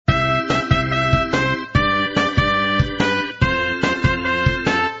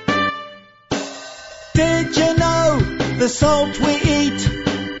The salt we eat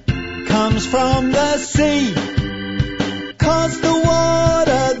comes from the sea, 'cause the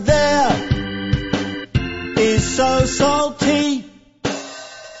water there is so salty.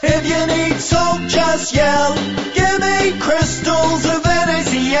 If you need salt, just yell, give me crystals of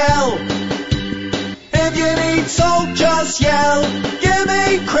NaCl. If you need salt, just yell, give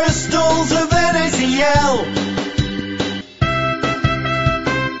me crystals of NaCl.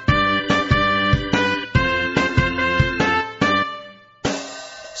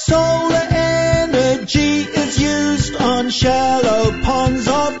 Solar energy is used on shallow ponds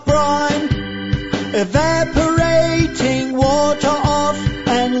of brine, evaporating water off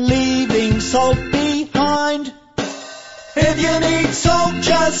and leaving salt behind. If you need salt,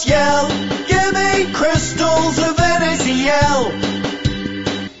 just yell, give me crystals of NaCl.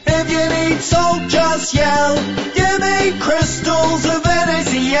 If you need salt, just yell, give me crystals of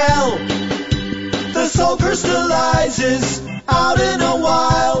NaCl. The salt crystallizes out in a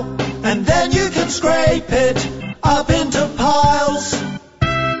while, and then you can scrape it up into piles.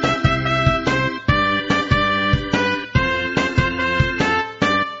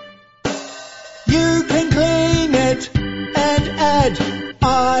 You can clean it and add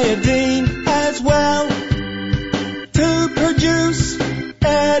iodine as well to produce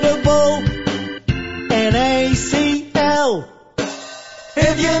edible NaCl.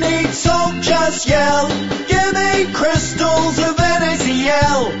 If you need salt, just yell, give me crystals of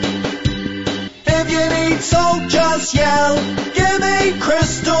NaCl. If you need salt, just yell, give me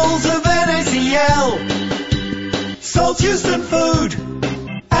crystals of NaCl. Salt's used in food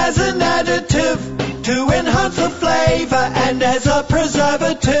as an additive to enhance the flavor and as a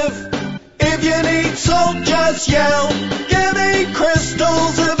preservative. If you need salt, just yell, give me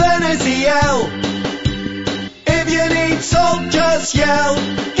crystals of NaCl. If you need salt, just yell,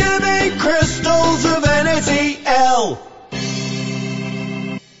 give me crystals